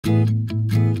My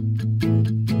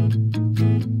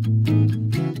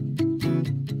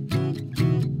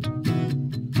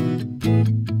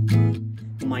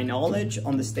knowledge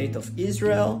on the state of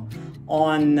Israel,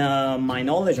 on my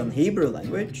knowledge on Hebrew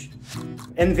language,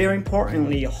 and very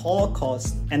importantly,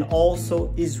 Holocaust and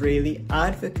also Israeli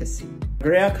advocacy.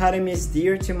 Gray Academy is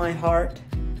dear to my heart,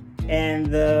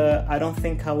 and I don't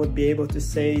think I would be able to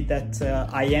say that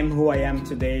I am who I am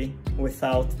today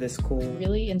without this school.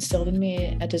 Really instilled in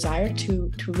me a desire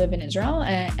to live in Israel,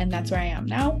 and that's where I am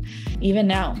now. Even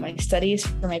now, my studies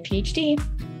for my PhD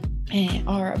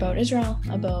are about Israel,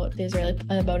 about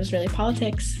Israeli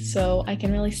politics. So I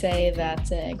can really say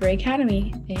that Gray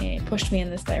Academy pushed me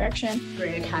in this direction.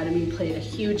 Gray Academy played a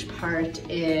huge part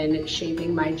in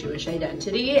shaping my Jewish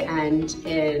identity and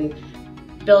in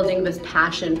building this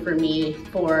passion for me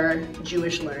for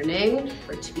Jewish learning,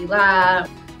 for Tefillah,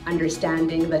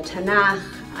 understanding the Tanakh,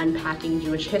 unpacking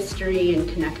Jewish history and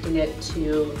connecting it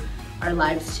to our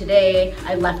lives today.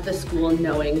 I left the school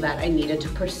knowing that I needed to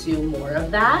pursue more of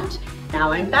that.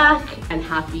 Now I'm back and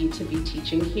happy to be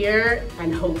teaching here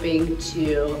and hoping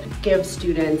to give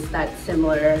students that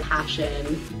similar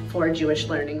passion for Jewish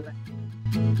learning.